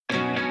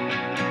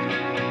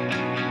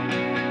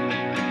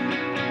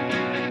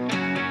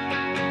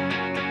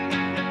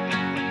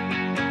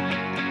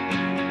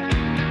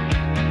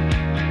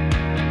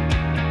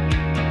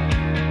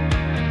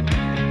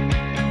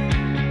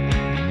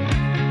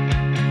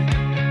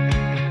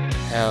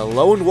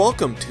Hello and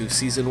welcome to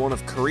Season 1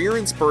 of Career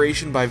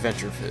Inspiration by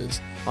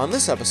VentureFizz. On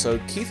this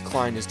episode, Keith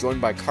Klein is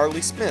joined by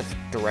Carlie Smith,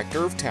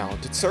 Director of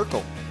Talent at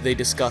Circle. They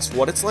discuss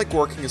what it's like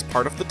working as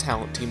part of the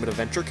talent team at a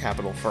venture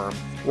capital firm,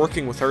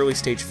 working with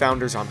early-stage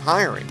founders on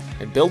hiring,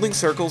 and building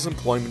Circle's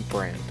employment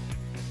brand.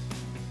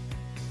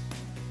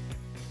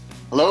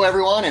 Hello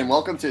everyone, and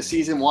welcome to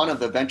Season 1 of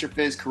the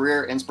VentureFizz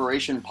Career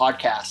Inspiration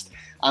Podcast.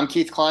 I'm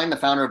Keith Klein, the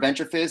founder of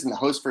VentureFizz and the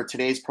host for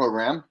today's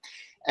program.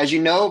 As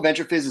you know,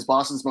 VentureFizz is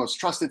Boston's most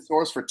trusted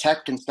source for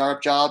tech and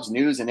startup jobs,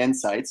 news, and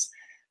insights.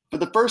 For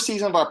the first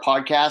season of our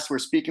podcast, we're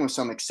speaking with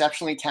some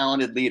exceptionally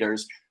talented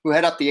leaders who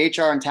head up the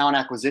HR and talent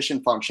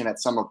acquisition function at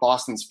some of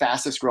Boston's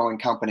fastest growing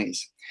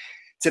companies.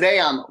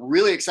 Today, I'm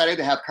really excited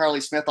to have Carlie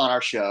Smith on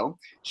our show.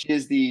 She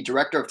is the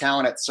Director of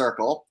Talent at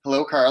Circle.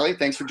 Hello, Carlie.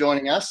 Thanks for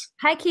joining us.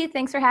 Hi, Keith.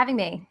 Thanks for having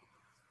me.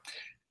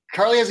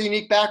 Carlie has a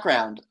unique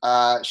background.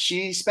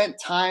 She spent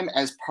time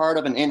as part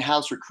of an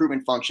in-house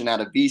recruitment function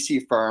at a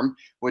VC firm,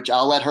 which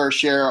I'll let her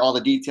share all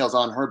the details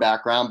on her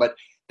background. But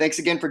thanks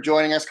again for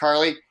joining us,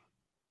 Carlie.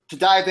 To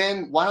dive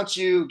in, why don't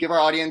you give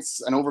our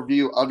audience an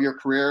overview of your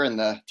career and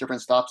the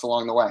different stops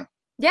along the way?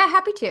 Yeah,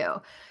 happy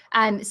to.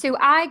 So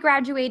I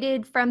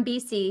graduated from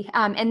BC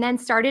and then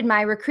started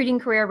my recruiting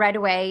career right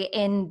away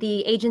in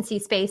the agency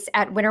space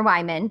at Winter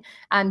Wyman.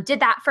 Did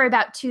that for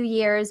about 2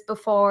 years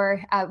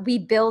before we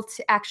built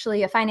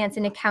actually a finance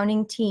and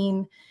accounting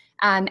team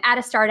at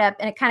a startup,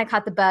 and it kind of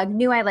caught the bug,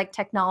 knew I liked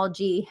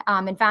technology,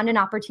 and found an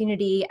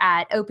opportunity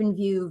at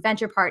OpenView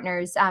Venture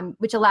Partners,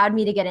 which allowed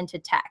me to get into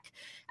tech.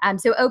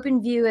 So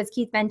OpenView, as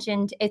Keith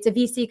mentioned, it's a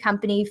VC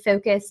company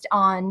focused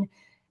on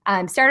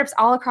startups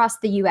all across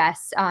the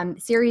US,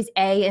 Series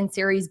A and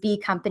Series B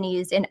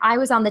companies, and I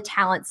was on the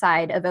talent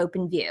side of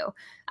OpenView.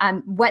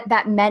 What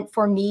that meant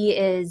for me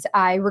is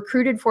I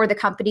recruited for the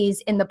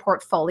companies in the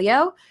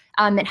portfolio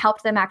and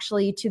helped them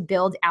actually to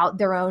build out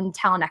their own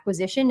talent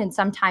acquisition and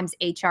sometimes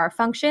HR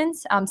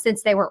functions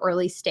since they were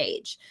early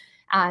stage.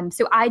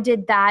 So I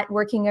did that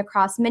working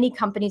across many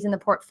companies in the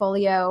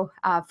portfolio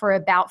for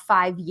about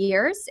 5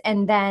 years.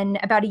 And then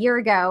about a year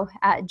ago,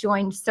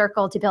 joined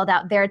Circle to build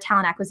out their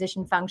talent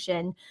acquisition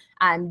function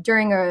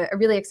during a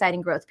really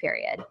exciting growth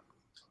period.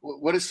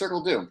 What does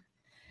Circle do?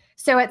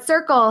 So at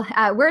Circle,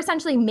 we're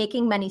essentially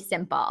making money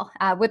simple.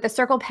 With the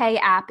Circle Pay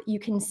app, you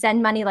can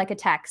send money like a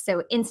text,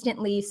 so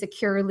instantly,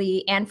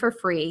 securely, and for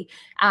free.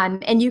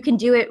 And you can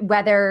do it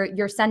whether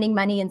you're sending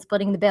money and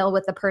splitting the bill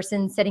with the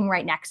person sitting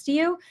right next to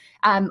you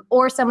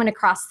or someone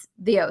across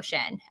the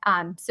ocean.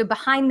 So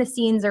behind the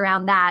scenes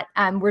around that,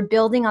 we're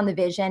building on the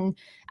vision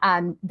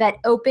that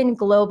open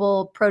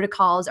global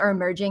protocols are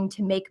emerging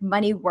to make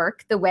money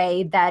work the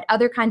way that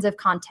other kinds of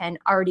content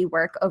already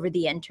work over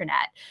the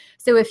internet.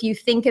 So if you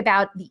think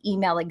about the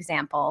email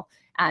example,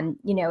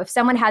 if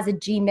someone has a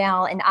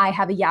Gmail and I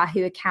have a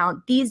Yahoo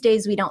account, these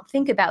days we don't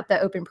think about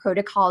the open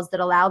protocols that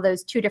allow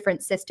those two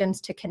different systems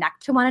to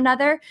connect to one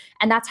another.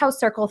 And that's how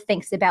Circle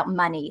thinks about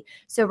money.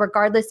 So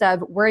regardless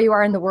of where you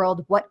are in the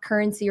world, what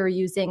currency you're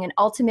using, and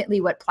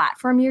ultimately what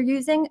platform you're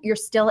using, you're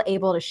still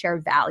able to share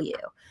value.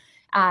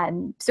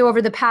 So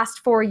over the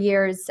past 4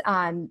 years,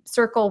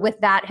 Circle with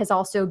that has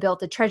also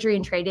built a treasury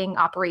and trading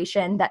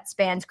operation that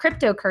spans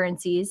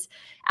cryptocurrencies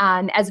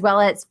as well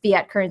as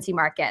fiat currency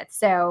markets.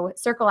 So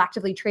Circle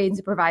actively trades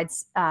and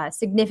provides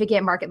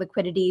significant market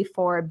liquidity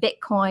for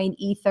Bitcoin,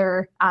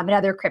 Ether, and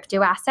other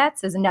crypto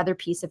assets as another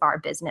piece of our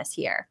business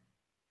here.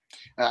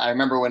 I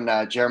remember when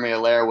Jeremy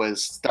Allaire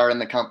was starting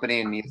the company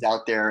and he was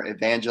out there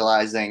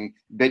evangelizing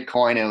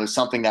Bitcoin. It was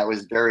something that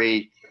was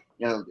very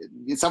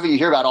it's something you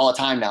hear about all the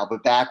time now,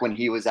 but back when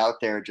he was out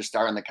there just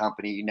starting the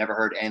company, you never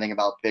heard anything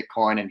about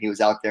Bitcoin, and he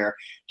was out there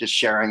just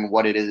sharing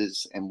what it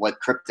is and what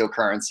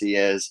cryptocurrency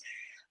is.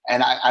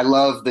 And I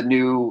love the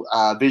new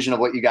vision of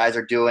what you guys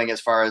are doing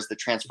as far as the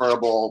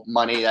transferable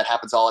money that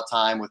happens all the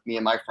time with me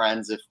and my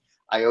friends. If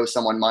I owe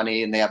someone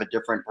money and they have a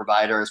different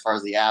provider as far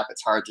as the app,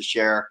 it's hard to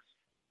share,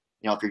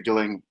 if you're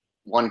doing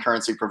one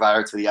currency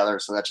provider to the other.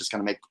 So that's just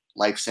going to make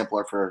life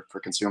simpler for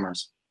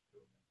consumers.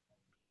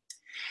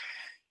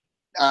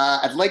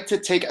 I'd like to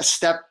take a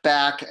step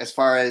back as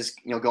far as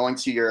going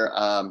to your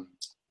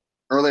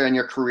earlier in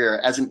your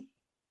career as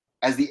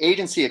the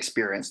agency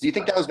experience. Do you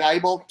think that was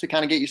valuable to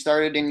kind of get you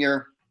started in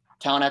your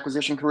talent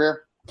acquisition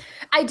career?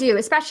 I do,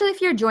 especially if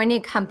you're joining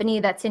a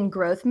company that's in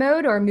growth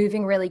mode or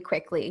moving really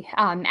quickly.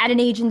 At an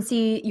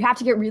agency, you have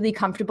to get really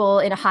comfortable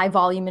in a high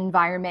volume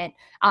environment.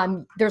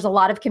 There's a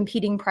lot of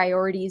competing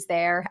priorities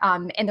there,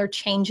 and they're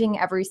changing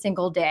every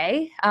single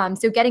day.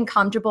 So getting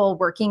comfortable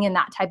working in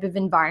that type of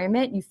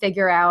environment, you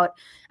figure out,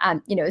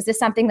 is this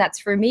something that's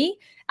for me?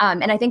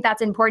 And I think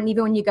that's important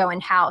even when you go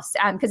in-house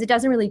because it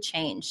doesn't really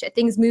change.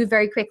 Things move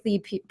very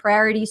quickly.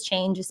 Priorities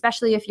change,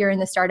 especially if you're in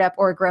the startup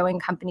or growing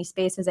company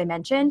space, as I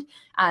mentioned.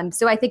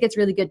 So I think it's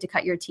really good to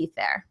cut your teeth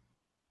there.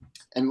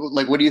 And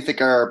what do you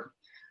think are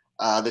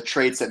the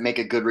traits that make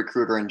a good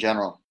recruiter in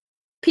general?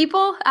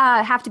 People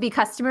have to be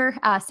customer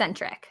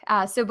centric.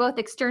 So both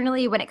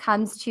externally when it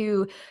comes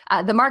to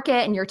the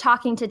market and you're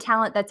talking to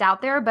talent that's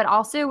out there, but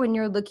also when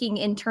you're looking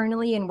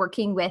internally and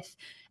working with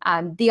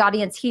the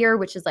audience here,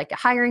 which is like a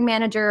hiring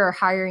manager or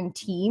hiring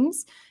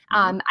teams.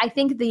 I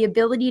think the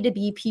ability to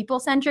be people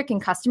centric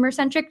and customer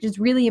centric is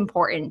really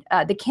important.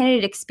 The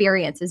candidate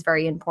experience is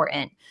very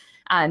important.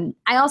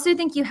 I also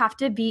think you have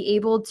to be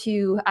able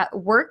to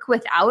work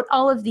without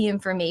all of the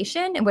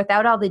information and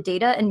without all the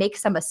data and make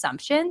some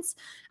assumptions.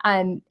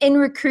 In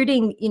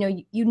recruiting,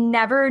 you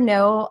never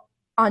know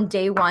on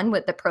day one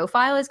what the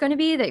profile is going to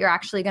be that you're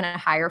actually going to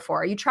hire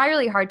for. You try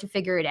really hard to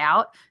figure it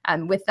out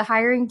with the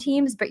hiring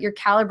teams, but you're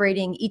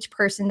calibrating each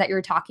person that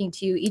you're talking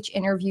to, each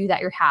interview that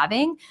you're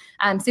having.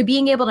 So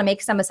being able to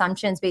make some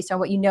assumptions based on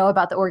what you know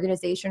about the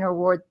organization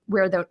or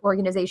where the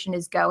organization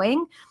is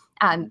going,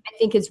 I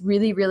think is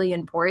really, really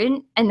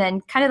important. And then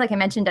kind of like I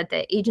mentioned at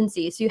the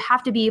agency, so you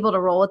have to be able to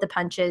roll with the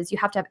punches. You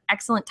have to have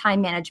excellent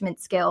time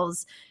management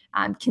skills,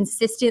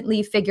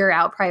 consistently figure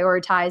out,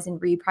 prioritize, and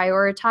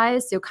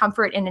reprioritize. So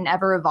comfort in an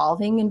ever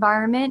evolving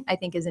environment, I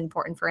think, is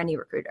important for any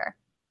recruiter.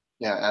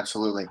 Yeah,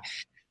 absolutely.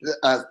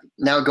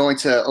 Now going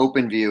to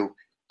OpenView,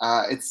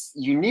 it's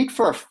unique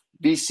for a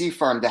VC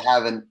firm to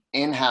have an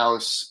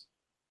in-house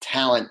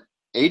talent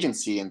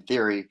agency in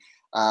theory.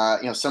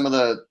 Some of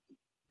the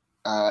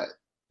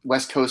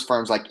West Coast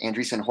firms like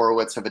Andreessen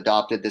Horowitz have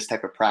adopted this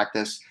type of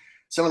practice.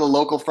 Some of the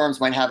local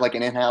firms might have like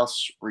an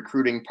in-house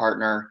recruiting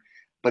partner,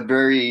 but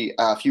very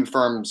few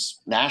firms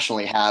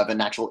nationally have an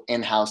actual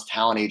in-house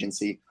talent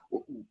agency.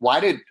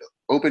 Why did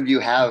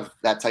OpenView have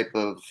that type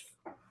of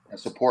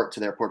support to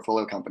their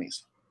portfolio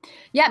companies?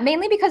 Yeah,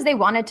 mainly because they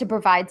wanted to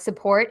provide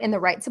support and the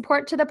right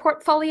support to the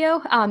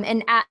portfolio.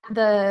 And at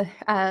the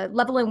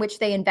level in which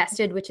they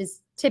invested, which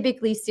is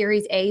typically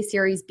Series A,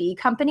 Series B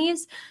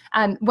companies,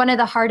 one of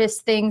the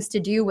hardest things to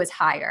do was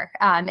hire.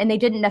 And they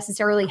didn't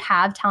necessarily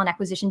have talent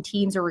acquisition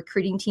teams or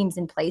recruiting teams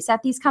in place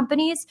at these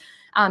companies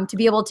to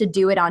be able to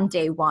do it on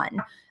day one.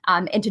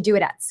 And to do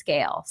it at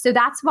scale. So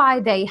that's why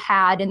they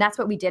had, and that's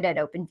what we did at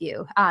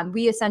OpenView.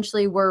 We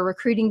essentially were a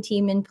recruiting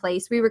team in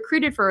place. We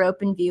recruited for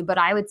OpenView, but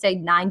I would say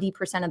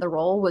 90% of the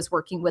role was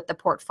working with the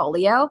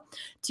portfolio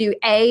to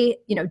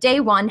day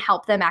one,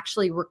 help them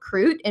actually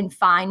recruit and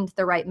find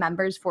the right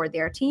members for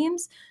their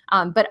teams,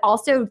 but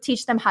also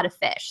teach them how to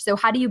fish. So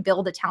how do you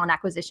build a talent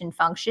acquisition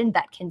function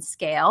that can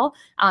scale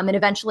and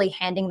eventually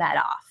handing that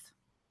off?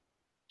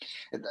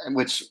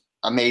 Which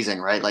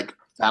amazing, right? Like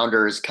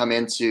founders come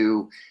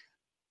into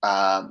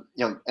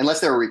unless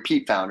they're a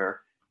repeat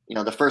founder,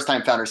 the first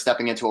time founder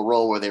stepping into a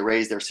role where they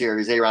raise their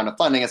Series A round of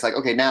funding, it's like,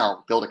 okay,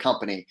 now build a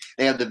company.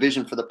 They have the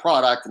vision for the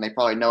product and they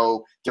probably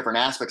know different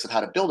aspects of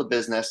how to build a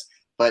business,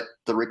 but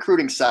the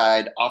recruiting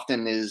side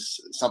often is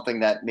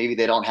something that maybe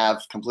they don't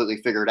have completely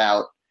figured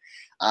out.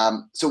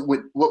 So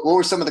what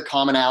were some of the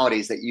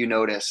commonalities that you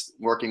noticed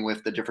working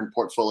with the different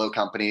portfolio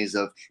companies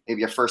of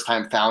maybe a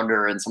first-time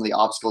founder and some of the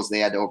obstacles they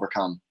had to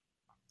overcome?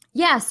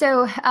 Yeah,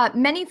 so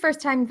many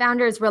first-time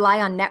founders rely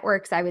on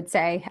networks, I would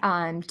say,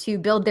 to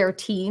build their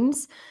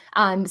teams.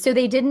 So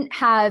they didn't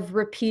have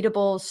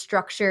repeatable,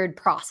 structured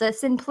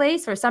process in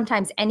place, or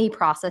sometimes any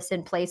process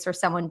in place for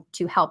someone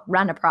to help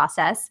run a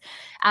process.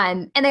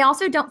 And they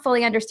also don't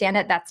fully understand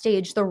at that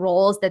stage the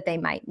roles that they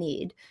might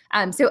need.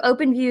 So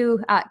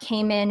OpenView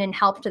came in and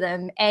helped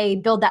them,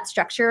 build that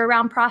structure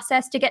around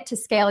process. To get to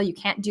scale, you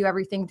can't do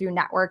everything through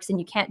networks and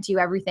you can't do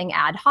everything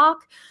ad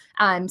hoc.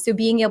 So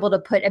being able to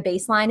put a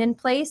baseline in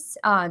place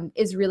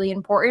is really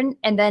important.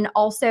 And then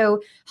also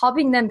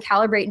helping them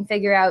calibrate and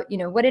figure out,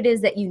 what it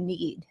is that you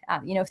need.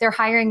 If they're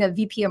hiring a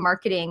VP of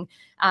marketing,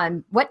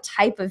 what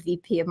type of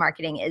VP of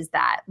marketing is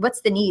that?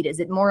 What's the need? Is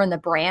it more on the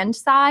brand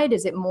side?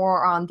 Is it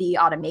more on the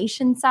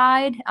automation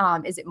side?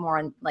 Is it more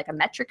on like a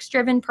metrics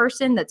driven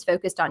person that's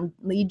focused on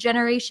lead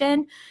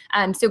generation?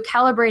 So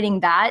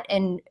calibrating that,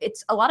 and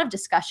it's a lot of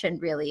discussion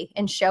really,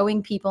 and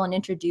showing people and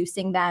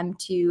introducing them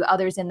to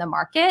others in the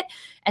market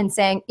and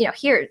saying,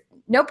 here,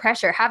 no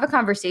pressure, have a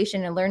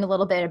conversation and learn a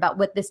little bit about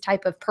what this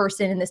type of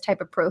person and this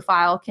type of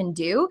profile can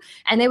do.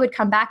 And they would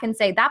come back and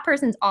say, that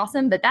person's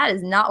awesome, but that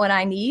is not what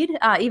I need,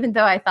 even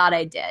though I thought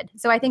I did.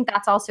 So I think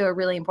that's also a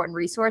really important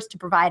resource to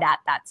provide at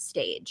that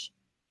stage.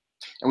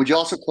 And would you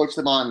also coach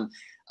them on,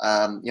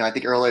 I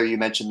think earlier you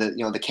mentioned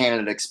the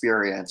candidate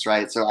experience,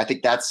 right? So I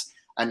think that's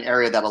an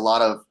area that a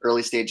lot of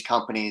early stage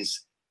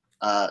companies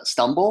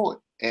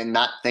stumble and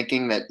not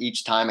thinking that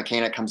each time a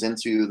candidate comes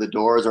into the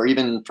doors, or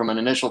even from an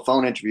initial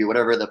phone interview,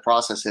 whatever the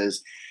process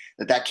is,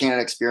 that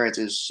candidate experience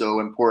is so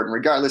important,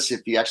 regardless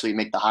if you actually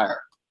make the hire.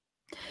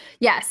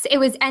 Yes, it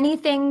was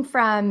anything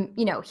from,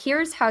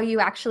 here's how you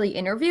actually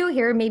interview.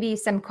 Here are maybe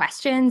some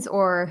questions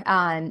or,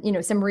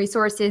 some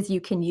resources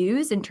you can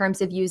use in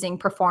terms of using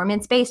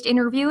performance-based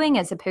interviewing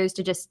as opposed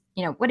to just,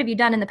 what have you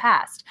done in the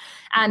past,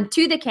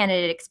 to the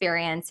candidate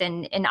experience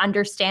and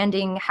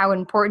understanding how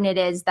important it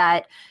is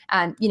that,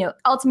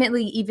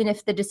 ultimately, even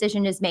if the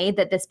decision is made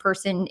that this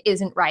person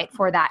isn't right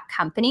for that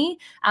company,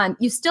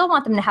 you still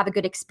want them to have a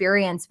good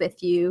experience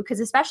with you, because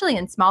especially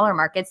in smaller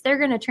markets, they're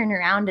going to turn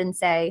around and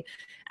say,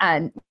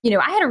 I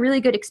had a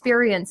really good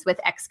experience with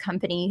X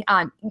company.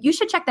 You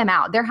should check them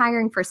out. They're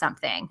hiring for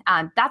something.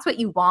 That's what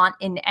you want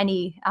in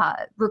any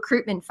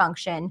recruitment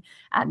function.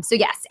 So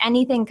yes,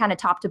 anything kind of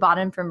top to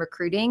bottom from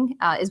recruiting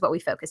is what we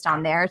focused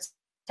on there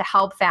to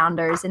help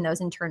founders and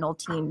those internal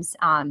teams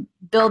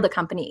build the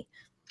company.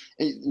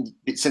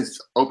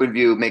 Since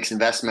OpenView makes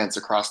investments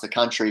across the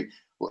country,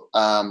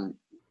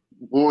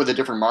 what were the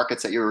different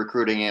markets that you were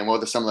recruiting in? What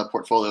were some of the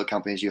portfolio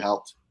companies you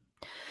helped?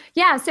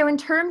 Yeah, so in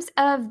terms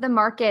of the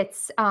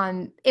markets,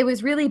 it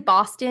was really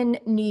Boston,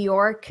 New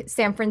York,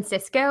 San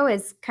Francisco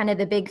is kind of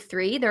the big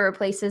three. There were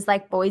places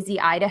like Boise,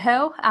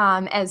 Idaho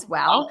as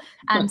well.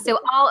 So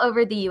all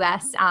over the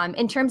US.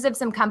 In terms of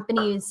some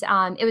companies,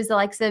 it was the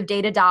likes of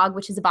Datadog,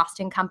 which is a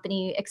Boston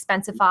company,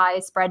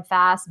 Expensify,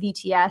 Spreadfast,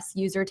 VTS,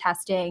 User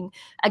Testing.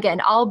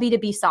 Again, all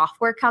B2B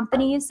software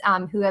companies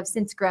who have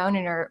since grown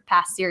and are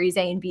past Series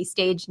A and B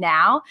stage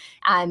now.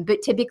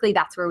 But typically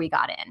that's where we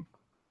got in.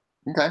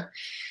 Okay.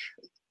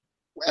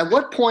 At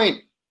what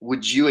point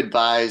would you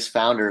advise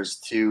founders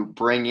to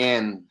bring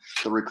in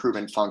the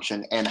recruitment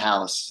function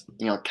in-house,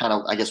 kind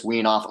of, I guess,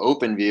 wean off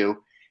OpenView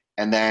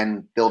and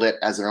then build it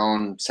as their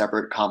own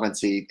separate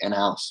competency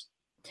in-house?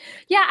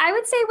 Yeah, I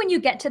would say when you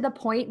get to the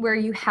point where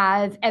you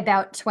have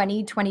about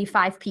 20,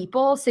 25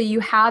 people, so you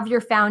have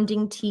your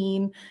founding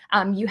team,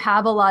 you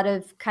have a lot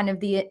of kind of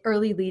the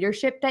early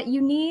leadership that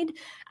you need,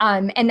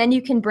 and then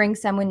you can bring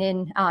someone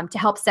in to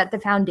help set the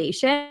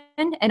foundation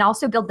and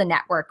also build the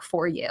network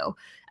for you.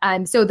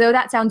 So though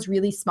that sounds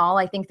really small,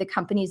 I think the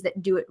companies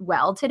that do it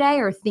well today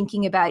are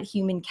thinking about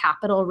human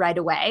capital right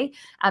away.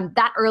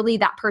 That early,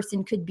 that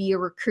person could be a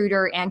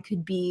recruiter and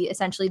could be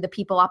essentially the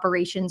people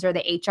operations or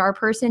the HR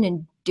person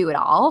and do it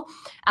all.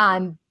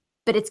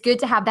 But it's good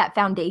to have that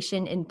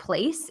foundation in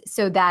place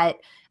so that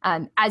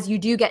as you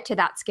do get to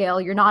that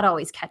scale, you're not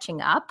always catching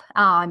up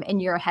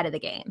and you're ahead of the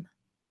game.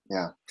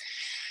 Yeah.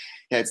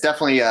 Yeah, it's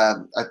definitely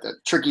a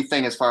tricky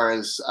thing as far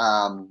as,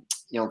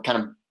 kind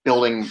of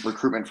building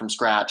recruitment from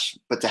scratch,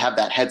 but to have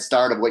that head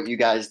start of what you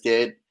guys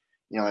did,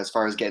 as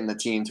far as getting the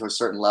team to a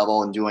certain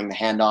level and doing the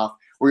handoff.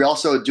 Were you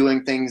also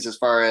doing things as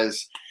far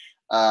as,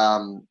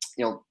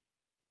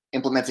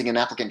 implementing an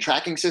applicant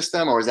tracking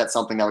system, or is that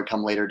something that would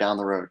come later down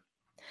the road?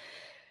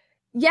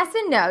 Yes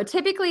and no.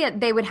 Typically,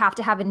 they would have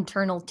to have an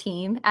internal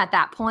team at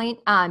that point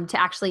to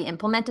actually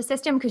implement a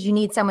system because you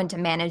need someone to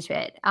manage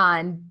it.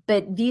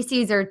 But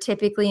VCs are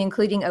typically,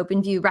 including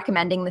OpenView,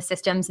 recommending the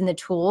systems and the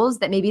tools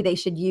that maybe they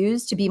should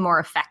use to be more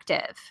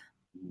effective.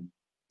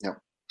 Yeah.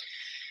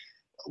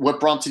 What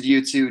prompted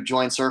you to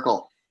join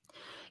Circle?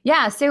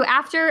 Yeah, so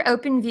after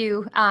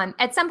OpenView,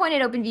 at some point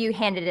at OpenView,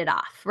 handed it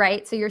off,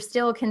 right? So you're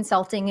still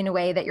consulting in a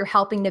way that you're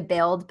helping to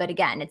build, but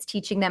again, it's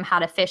teaching them how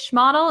to fish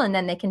model, and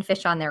then they can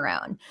fish on their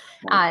own.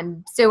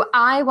 So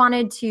I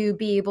wanted to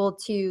be able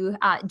to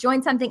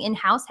join something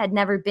in-house, had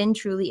never been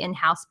truly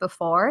in-house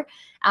before.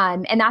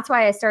 And that's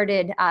why I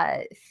started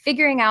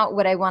figuring out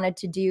what I wanted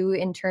to do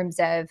in terms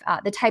of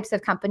the types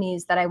of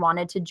companies that I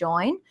wanted to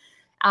join.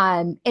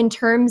 In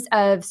terms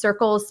of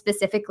Circles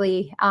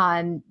specifically,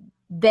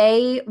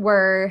 they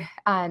were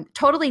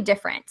totally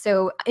different.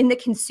 So in the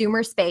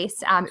consumer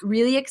space,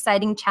 really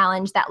exciting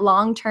challenge. That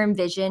long-term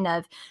vision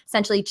of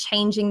essentially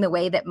changing the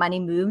way that money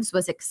moves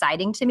was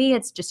exciting to me.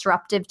 It's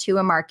disruptive to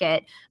a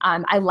market.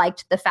 I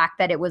liked the fact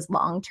that it was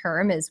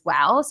long-term as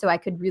well, so I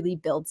could really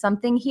build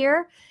something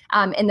here.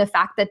 And the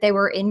fact that they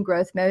were in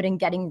growth mode and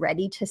getting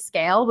ready to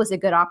scale was a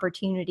good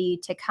opportunity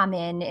to come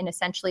in and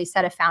essentially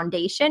set a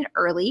foundation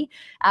early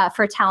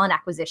for talent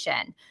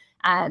acquisition.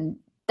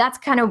 That's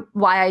kind of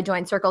why I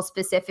joined Circle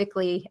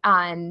specifically.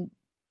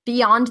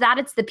 Beyond that,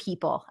 it's the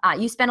people.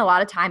 You spend a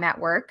lot of time at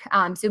work.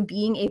 So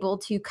being able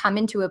to come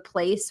into a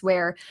place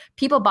where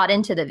people bought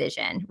into the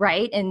vision,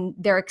 right? And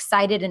they're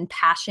excited and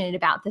passionate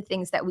about the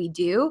things that we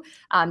do.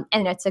 And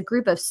it's a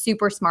group of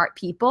super smart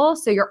people.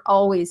 So you're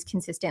always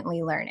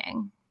consistently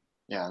learning.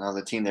 Yeah, no,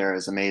 the team there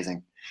is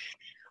amazing,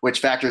 which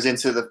factors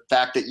into the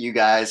fact that you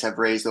guys have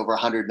raised over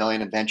 $100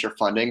 million in venture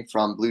funding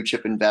from blue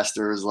chip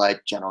investors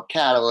like General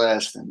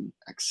Catalyst and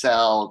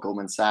Excel,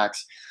 Goldman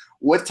Sachs.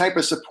 What type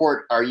of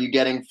support are you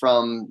getting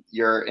from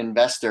your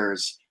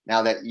investors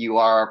now that you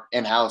are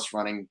in-house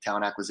running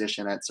talent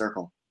acquisition at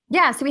Circle?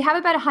 Yeah, so we have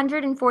about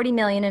 140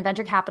 million in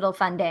venture capital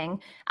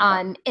funding.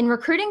 In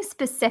recruiting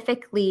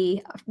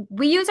specifically,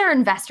 we use our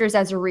investors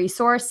as a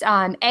resource,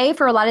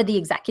 for a lot of the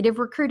executive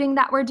recruiting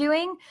that we're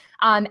doing,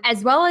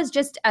 as well as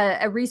just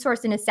a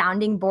resource and a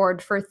sounding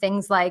board for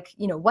things like,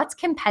 what's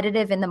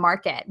competitive in the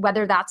market,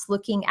 whether that's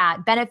looking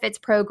at benefits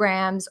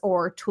programs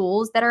or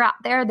tools that are out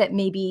there that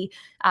maybe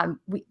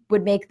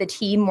would make the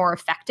team more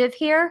effective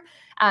here.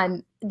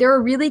 They're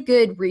a really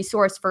good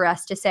resource for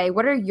us to say,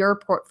 what are your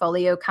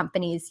portfolio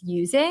companies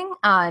using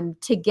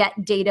to get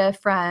data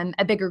from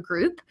a bigger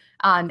group,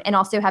 and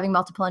also having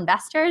multiple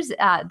investors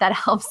that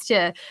helps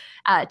to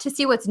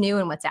see what's new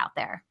and what's out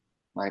there.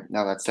 Right.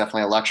 No, that's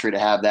definitely a luxury to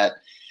have that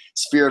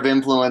sphere of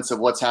influence of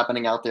what's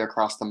happening out there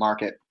across the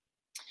market.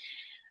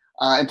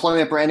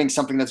 Employment branding is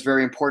something that's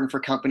very important for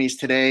companies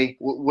today.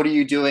 What are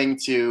you doing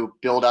to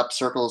build up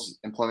Circle's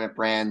employment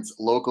brands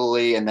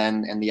locally and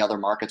then in the other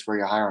markets where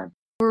you're hiring?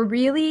 We're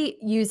really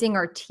using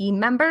our team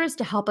members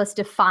to help us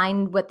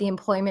define what the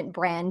employment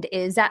brand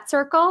is at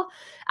Circle,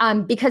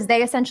 because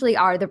they essentially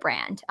are the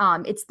brand.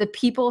 It's the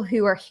people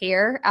who are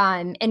here,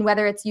 and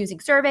whether it's using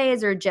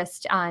surveys or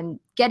just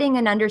getting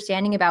an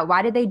understanding about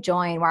why did they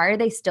join, why are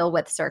they still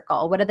with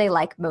Circle, what do they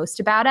like most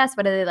about us,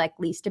 what do they like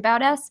least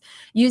about us,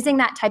 using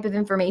that type of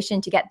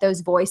information to get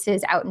those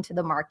voices out into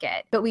the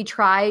market. But we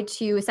try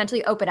to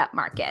essentially open up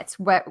markets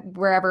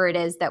wherever it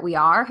is that we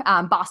are,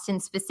 Boston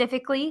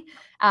specifically,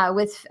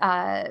 with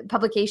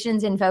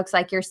publications and folks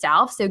like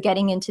yourself. So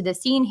getting into the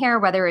scene here,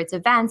 whether it's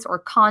events or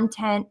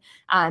content,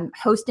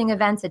 hosting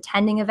events,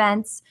 attending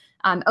events,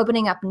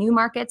 opening up new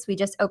markets. We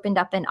just opened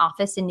up an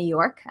office in New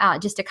York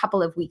just a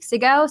couple of weeks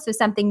ago. So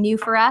something new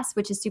for us,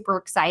 which is super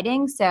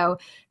exciting. So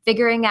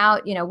figuring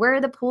out, where are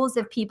the pools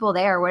of people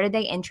there? What are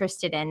they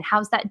interested in?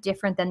 How's that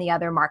different than the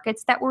other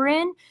markets that we're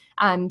in,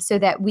 so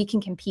that we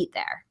can compete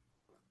there?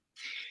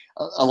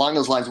 Along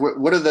those lines,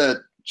 what are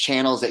the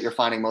channels that you're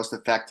finding most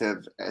effective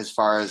as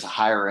far as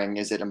hiring?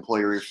 Is it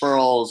employee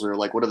referrals, or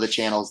what are the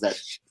channels that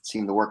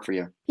seem to work for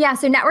you? Yeah,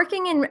 so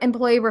networking and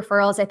employee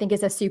referrals, I think,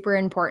 is a super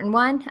important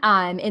one,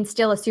 and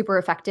still a super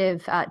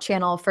effective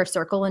channel for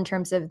Circle in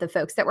terms of the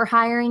folks that we're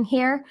hiring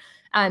here.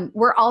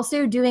 We're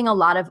also doing a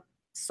lot of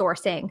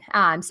sourcing.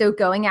 So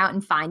going out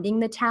and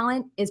finding the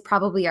talent is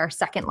probably our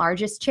second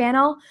largest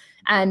channel.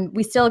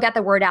 We still get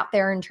the word out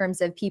there in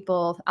terms of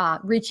people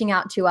reaching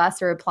out to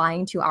us or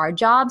applying to our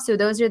jobs. So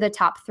those are the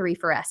top three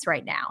for us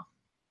right now.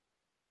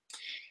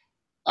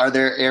 Are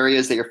there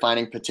areas that you're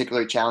finding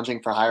particularly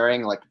challenging for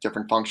hiring, like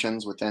different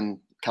functions within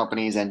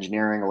companies,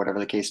 engineering, or whatever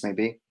the case may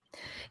be?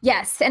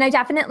 Yes, and I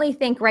definitely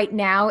think right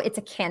now it's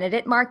a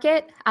candidate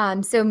market.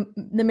 So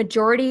the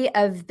majority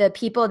of the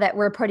people that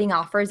we're putting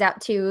offers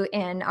out to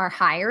and are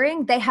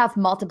hiring, they have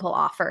multiple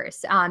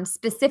offers.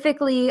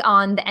 Specifically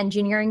on the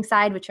engineering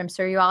side, which I'm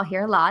sure you all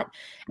hear a lot.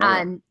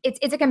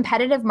 It's a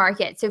competitive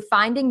market. So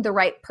finding the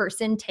right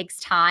person takes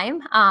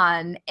time,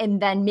 and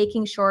then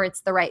making sure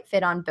it's the right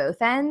fit on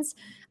both ends.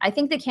 I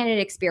think the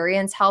candidate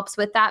experience helps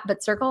with that,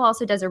 but Circle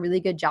also does a really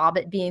good job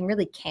at being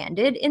really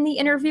candid in the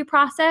interview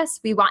process.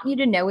 We want you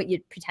to know what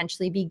you'd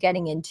potentially be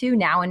getting into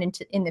now and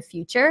in the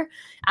future.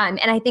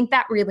 And I think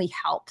that really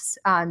helps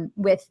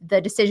with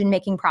the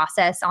decision-making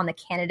process on the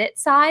candidate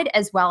side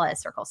as well as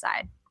Circle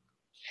side.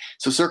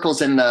 So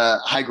Circle's in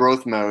the high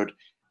growth mode.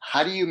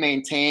 How do you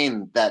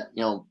maintain that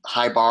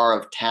high bar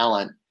of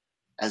talent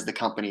as the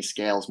company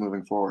scales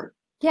moving forward?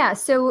 Yeah,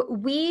 so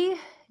we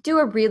do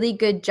a really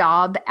good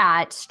job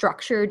at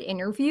structured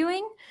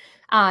interviewing.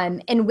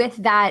 And with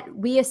that,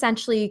 we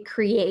essentially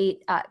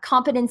create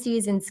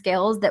competencies and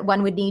skills that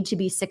one would need to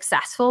be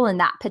successful in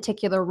that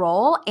particular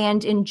role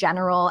and in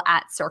general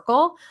at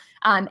Circle.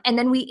 And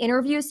then we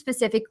interview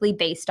specifically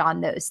based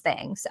on those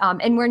things.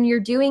 And when you're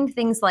doing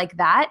things like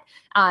that,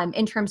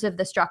 in terms of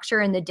the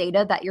structure and the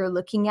data that you're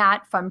looking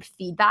at from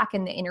feedback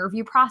in the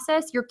interview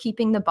process, you're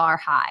keeping the bar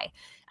high.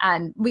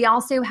 We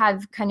also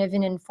have kind of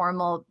an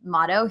informal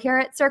motto here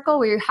at Circle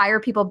where you hire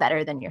people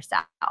better than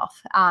yourself.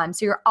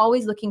 So you're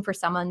always looking for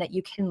someone that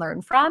you can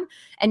learn from.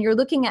 And you're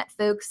looking at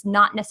folks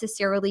not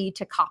necessarily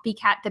to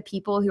copycat the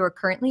people who are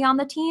currently on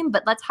the team,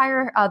 but let's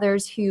hire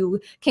others who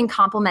can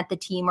complement the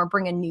team or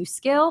bring a new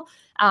skill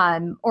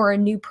or a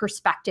new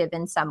perspective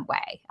in some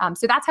way.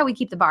 So that's how we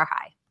keep the bar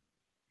high.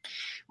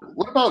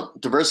 What about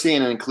diversity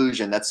and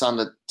inclusion? That's on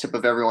the tip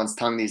of everyone's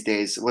tongue these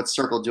days. What's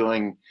Circle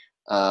doing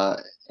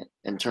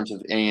in terms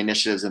of any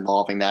initiatives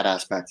involving that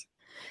aspect?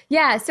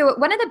 Yeah, so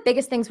one of the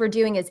biggest things we're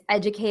doing is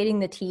educating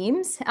the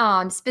teams.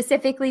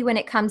 Specifically when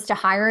it comes to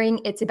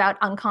hiring, it's about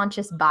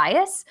unconscious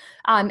bias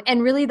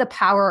and really the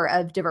power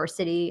of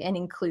diversity and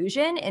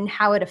inclusion and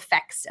how it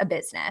affects a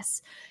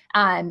business.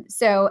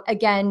 So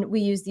again, we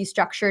use these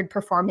structured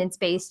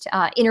performance-based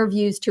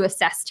interviews to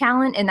assess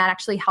talent, and that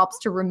actually helps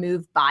to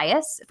remove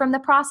bias from the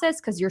process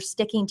because you're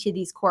sticking to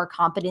these core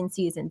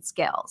competencies and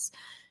skills.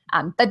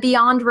 But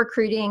beyond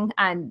recruiting,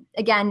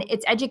 again,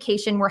 it's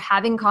education. We're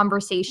having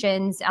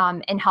conversations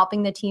and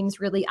helping the teams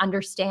really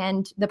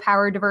understand the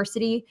power of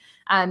diversity.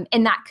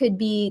 And that could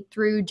be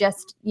through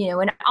just,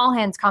 an all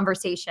hands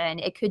conversation.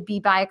 It could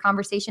be by a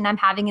conversation I'm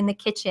having in the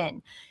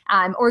kitchen,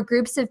 or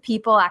groups of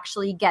people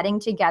actually getting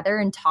together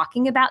and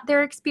talking about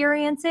their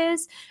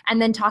experiences and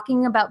then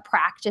talking about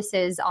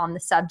practices on the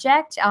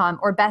subject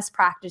or best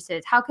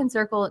practices. How can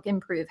Circle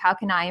improve? How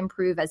can I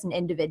improve as an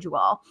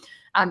individual?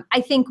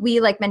 I think we,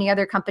 like many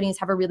other companies,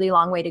 have a really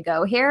long way to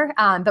go here,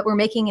 but we're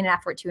making an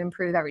effort to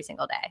improve every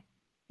single day.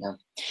 Yeah.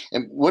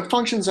 And what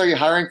functions are you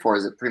hiring for?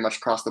 Is it pretty much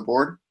across the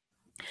board?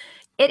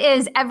 It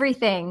is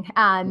everything.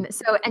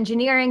 So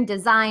engineering,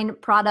 design,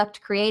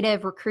 product,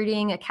 creative,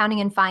 recruiting,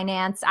 accounting and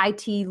finance,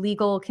 IT,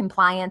 legal,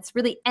 compliance,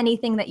 really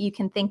anything that you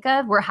can think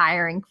of, we're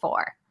hiring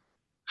for.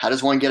 How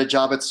does one get a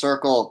job at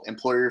Circle?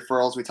 Employee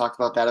referrals, we talked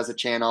about that as a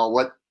channel.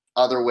 What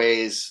other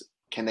ways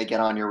can they get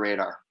on your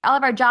radar? All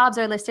of our jobs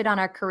are listed on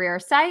our career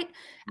site,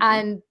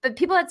 but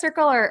people at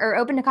Circle are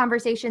open to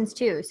conversations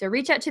too. So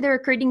reach out to the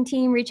recruiting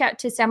team, reach out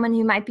to someone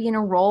who might be in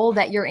a role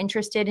that you're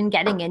interested in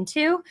getting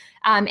into,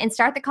 and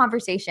start the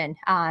conversation.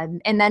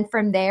 And then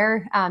from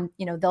there,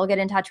 they'll get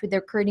in touch with the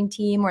recruiting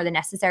team or the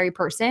necessary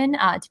person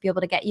to be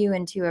able to get you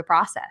into a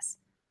process.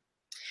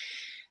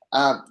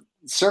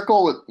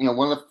 Circle,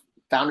 one of the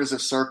founders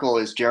of Circle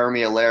is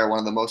Jeremy Allaire, one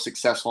of the most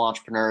successful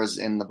entrepreneurs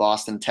in the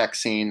Boston tech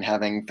scene,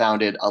 having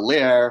founded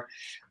Allaire,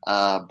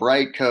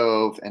 Bright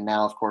Cove, and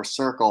now, of course,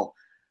 Circle.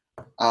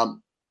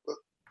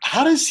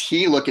 How does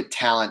he look at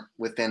talent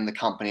within the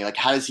company? Like,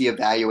 how does he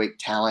evaluate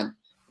talent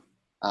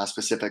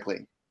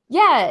specifically?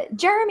 Yeah,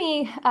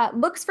 Jeremy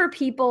looks for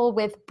people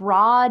with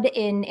broad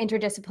and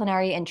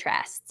interdisciplinary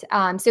interests.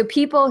 So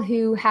people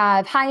who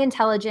have high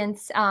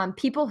intelligence,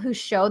 people who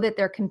show that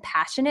they're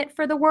compassionate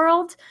for the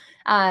world.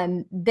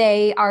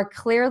 They are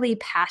clearly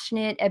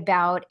passionate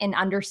about and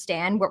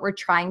understand what we're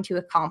trying to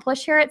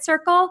accomplish here at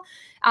Circle,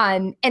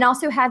 and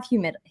also have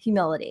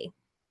humility.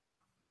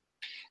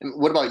 And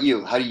what about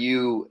you? How do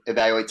you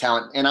evaluate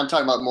talent? And I'm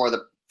talking about more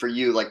for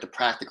you, like the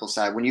practical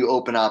side. When you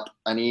open up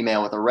an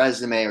email with a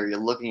resume or you're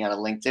looking at a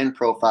LinkedIn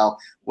profile,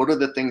 what are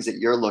the things that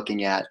you're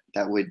looking at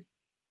that would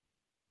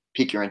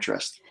pique your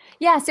interest?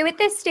 Yeah, so at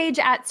this stage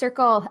at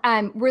Circle,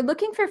 we're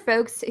looking for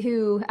folks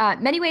who,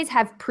 many ways,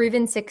 have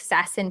proven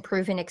success and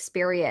proven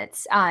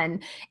experience.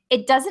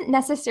 It doesn't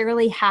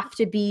necessarily have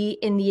to be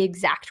in the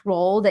exact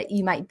role that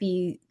you might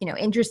be,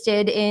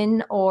 interested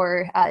in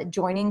or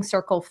joining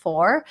Circle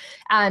for,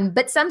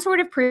 but some sort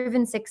of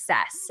proven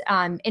success.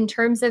 In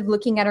terms of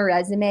looking at a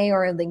resume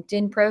or a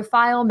LinkedIn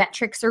profile,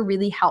 metrics are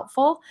really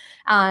helpful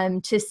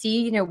to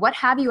see, what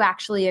have you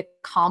actually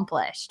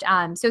accomplished.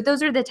 So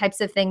those are the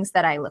types of things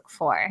that I look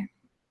for.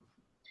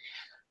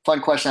 Fun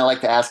question I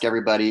like to ask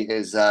everybody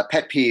is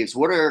pet peeves.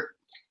 What are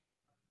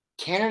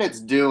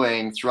candidates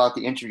doing throughout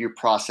the interview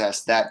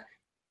process that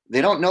they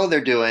don't know they're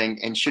doing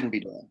and shouldn't be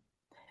doing?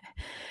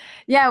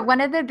 Yeah,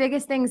 one of the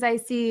biggest things I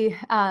see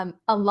a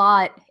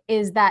lot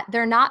is that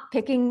they're not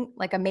picking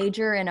like a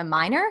major and a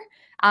minor.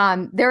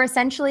 They're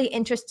essentially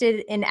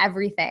interested in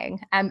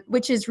everything,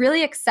 which is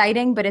really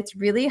exciting, but it's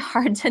really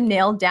hard to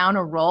nail down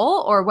a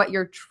role or what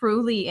you're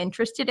truly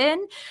interested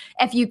in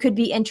if you could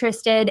be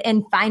interested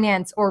in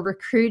finance or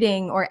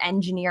recruiting or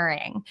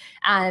engineering.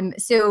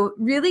 So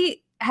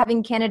really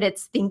having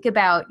candidates think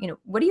about,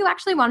 what do you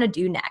actually want to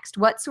do next?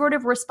 What sort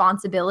of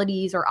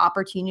responsibilities or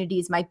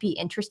opportunities might be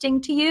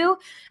interesting to you?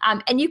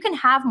 And you can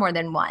have more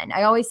than one.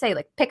 I always say,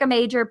 pick a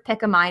major,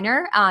 pick a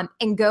minor,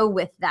 and go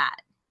with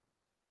that.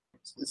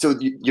 So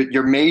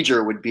your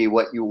major would be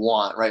what you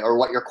want, right? Or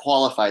what you're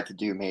qualified to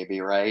do,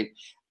 maybe, right?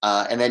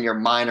 And then your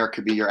minor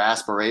could be your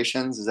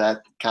aspirations. Is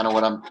that kind of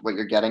what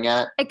you're getting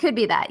at? It could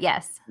be that,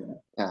 yes.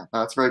 Yeah,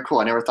 that's very cool.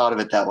 I never thought of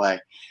it that way.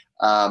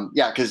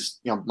 Because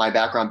my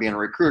background being a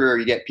recruiter,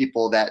 you get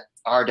people that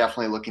are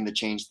definitely looking to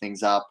change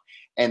things up,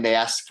 and they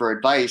ask for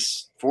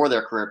advice for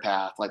their career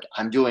path. Like,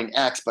 I'm doing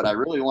X, but I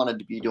really wanted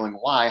to be doing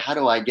Y. How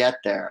do I get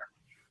there?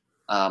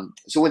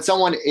 So when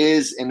someone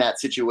is in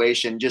that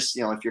situation, just,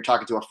 if you're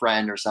talking to a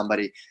friend or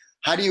somebody,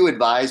 how do you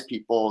advise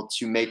people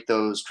to make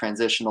those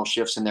transitional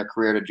shifts in their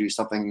career to do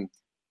something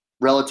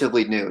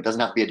relatively new? It doesn't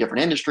have to be a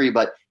different industry,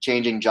 but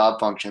changing job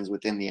functions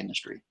within the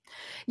industry.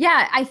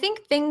 Yeah, I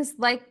think things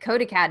like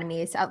code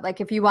academies, like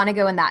if you want to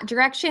go in that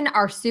direction,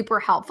 are super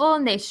helpful,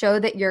 and they show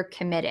that you're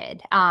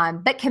committed,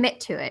 but commit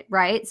to it,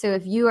 right? So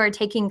if you are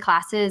taking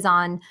classes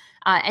on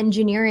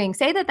engineering,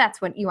 say that that's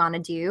what you want to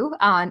do,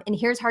 and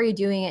here's how you're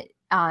doing it.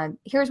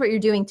 Here's what you're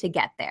doing to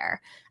get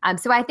there.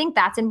 So I think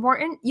that's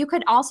important. You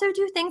could also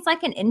do things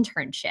like an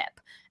internship.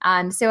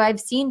 So I've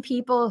seen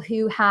people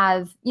who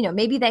have,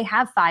 maybe they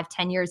have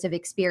 5-10 years of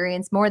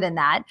experience, more than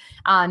that,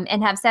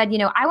 and have said,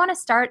 I want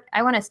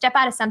to step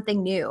out of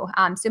something new.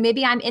 So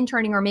maybe I'm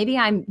interning, or maybe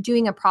I'm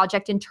doing a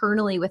project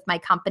internally with my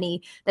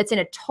company that's in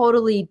a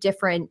totally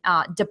different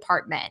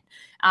department.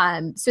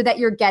 So that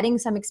you're getting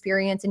some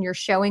experience and you're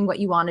showing what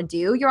you want to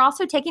do. You're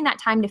also taking that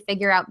time to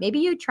figure out, maybe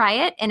you try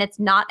it and it's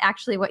not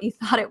actually what you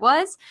thought it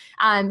was.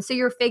 So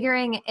you're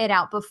figuring it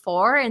out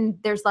before, and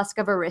there's less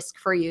of a risk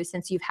for you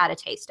since you've had a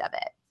taste of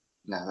it.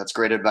 No, that's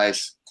great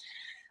advice.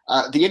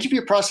 The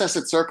interview process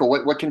at Circle,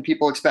 what can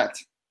people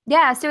expect?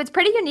 Yeah, so it's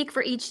pretty unique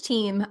for each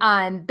team,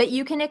 but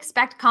you can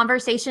expect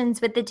conversations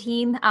with the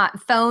team,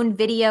 phone,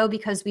 video,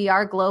 because we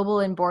are global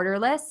and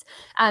borderless,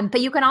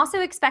 but you can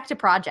also expect a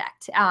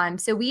project.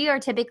 So we are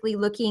typically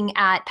looking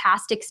at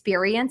past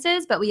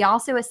experiences, but we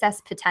also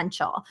assess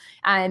potential.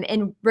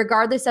 And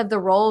regardless of the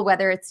role,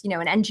 whether it's,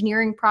 an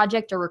engineering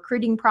project, a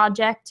recruiting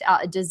project,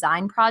 a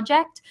design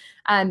project,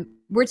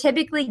 we're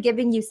typically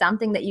giving you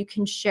something that you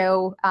can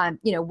show,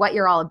 what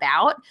you're all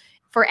about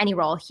for any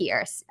role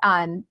here.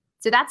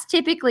 So that's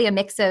typically a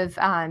mix of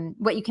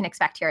what you can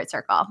expect here at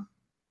Circle.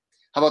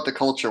 How about the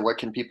culture? What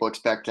can people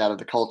expect out of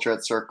the culture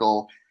at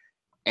Circle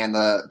and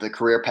the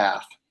career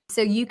path?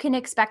 So you can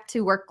expect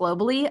to work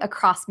globally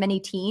across many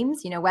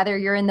teams, whether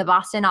you're in the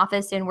Boston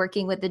office and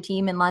working with the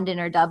team in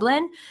London or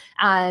Dublin,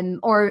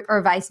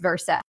 or vice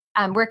versa.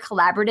 We're a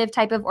collaborative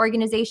type of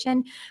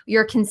organization.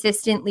 You're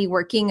consistently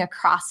working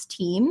across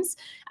teams.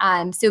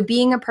 So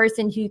being a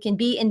person who can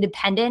be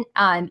independent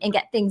and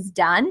get things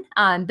done,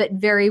 but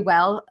very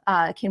well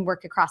can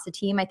work across a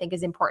team, I think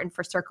is important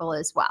for Circle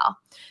as well.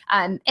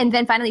 And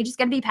then finally, just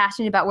got to be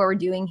passionate about what we're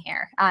doing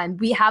here.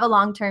 We have a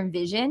long-term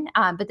vision,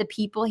 but the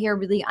people here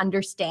really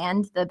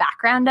understand the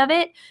background of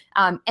it.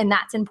 And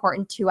that's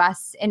important to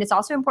us. And it's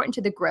also important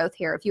to the growth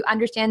here. If you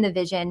understand the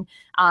vision,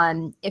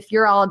 if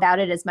you're all about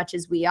it as much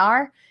as we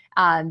are,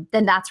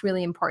 then that's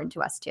really important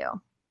to us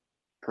too.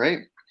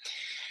 Great.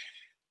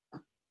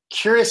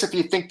 Curious if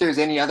you think there's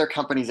any other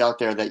companies out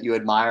there that you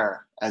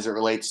admire as it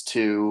relates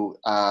to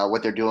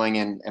what they're doing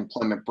in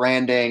employment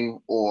branding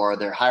or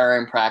their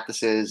hiring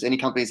practices, any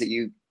companies that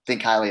you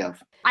think highly of?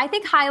 I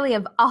think highly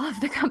of all of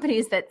the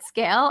companies that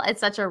scale at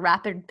such a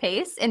rapid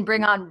pace and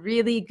bring on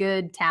really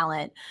good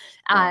talent.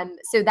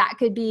 So that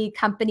could be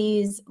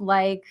companies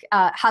like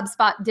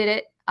HubSpot did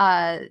it.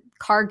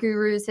 Car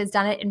Gurus has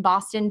done it in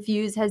Boston.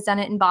 Fuse has done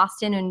it in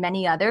Boston, and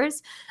many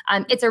others.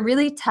 It's a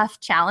really tough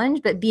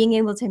challenge, but being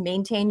able to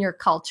maintain your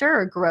culture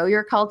or grow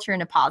your culture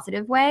in a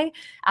positive way,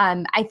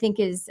 I think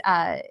is,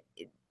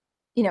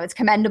 it's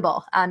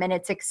commendable and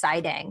it's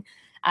exciting.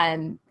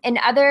 And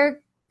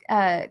other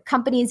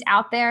companies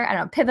out there, I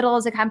don't know, Pivotal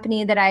is a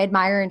company that I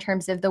admire in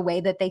terms of the way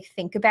that they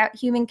think about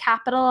human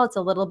capital. It's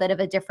a little bit of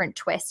a different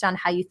twist on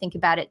how you think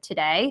about it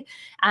today.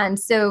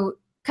 So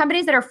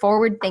companies that are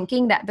forward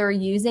thinking, that they're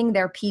using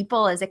their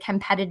people as a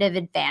competitive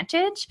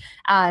advantage,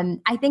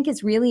 I think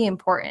is really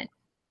important.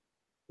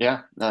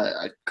 Yeah,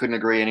 I couldn't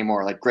agree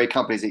anymore. Like great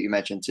companies that you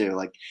mentioned too.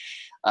 Like,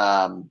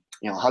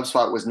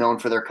 HubSpot was known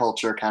for their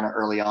culture kind of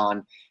early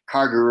on.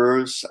 Car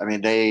Gurus, I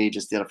mean, they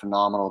just did a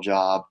phenomenal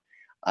job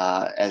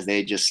as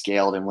they just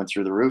scaled and went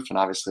through the roof and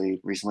obviously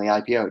recently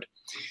IPO'd.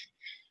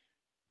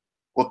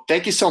 Well,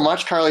 thank you so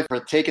much, Carlie, for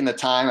taking the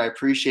time. I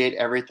appreciate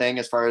everything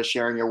as far as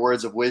sharing your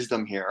words of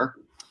wisdom here.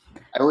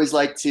 I always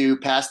like to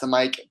pass the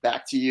mic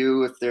back to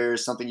you if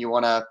there's something you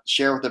want to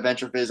share with the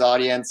VentureFizz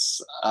audience,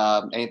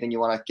 anything you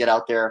want to get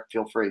out there,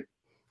 feel free.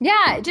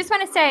 Yeah, I just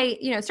want to say,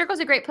 Circle's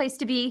a great place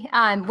to be.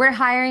 We're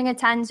hiring a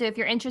ton. So if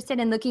you're interested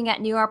in looking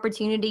at new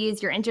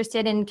opportunities, you're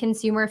interested in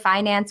consumer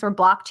finance or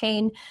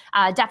blockchain,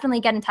 definitely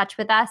get in touch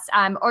with us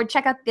or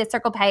check out the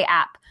Circle Pay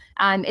app.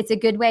 It's a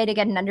good way to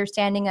get an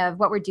understanding of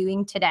what we're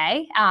doing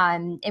today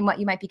and what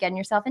you might be getting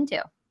yourself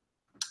into.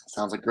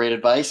 Sounds like great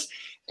advice.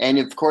 And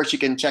of course, you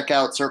can check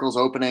out Circle's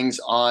openings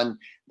on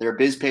their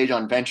biz page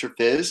on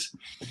VentureFizz.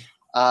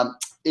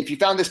 If you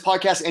found this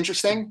podcast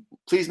interesting,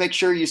 please make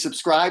sure you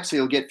subscribe so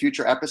you'll get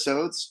future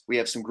episodes. We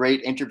have some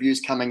great interviews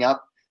coming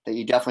up that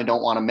you definitely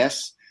don't want to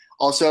miss.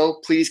 Also,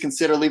 please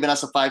consider leaving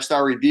us a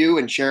 5-star review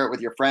and share it with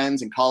your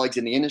friends and colleagues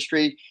in the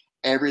industry.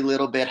 Every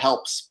little bit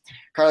helps.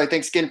 Carlie,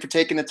 thanks again for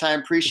taking the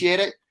time. Appreciate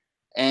it.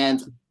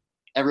 And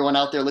everyone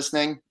out there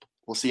listening,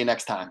 we'll see you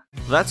next time.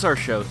 That's our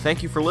show.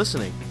 Thank you for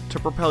listening. To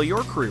propel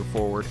your career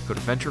forward, go to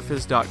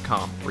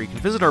VentureFizz.com, where you can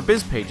visit our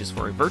biz pages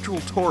for a virtual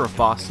tour of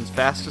Boston's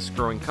fastest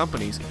growing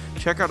companies,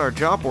 check out our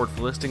job board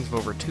for listings of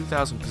over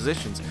 2,000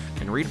 positions,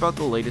 and read about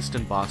the latest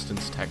in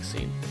Boston's tech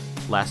scene.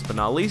 Last but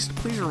not least,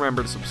 please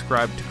remember to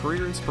subscribe to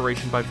Career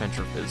Inspiration by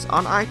VentureFizz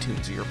on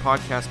iTunes or your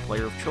podcast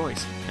player of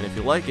choice. And if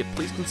you like it,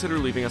 please consider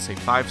leaving us a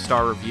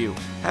 5-star review.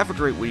 Have a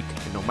great week,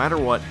 and no matter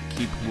what,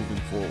 keep moving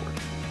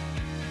forward.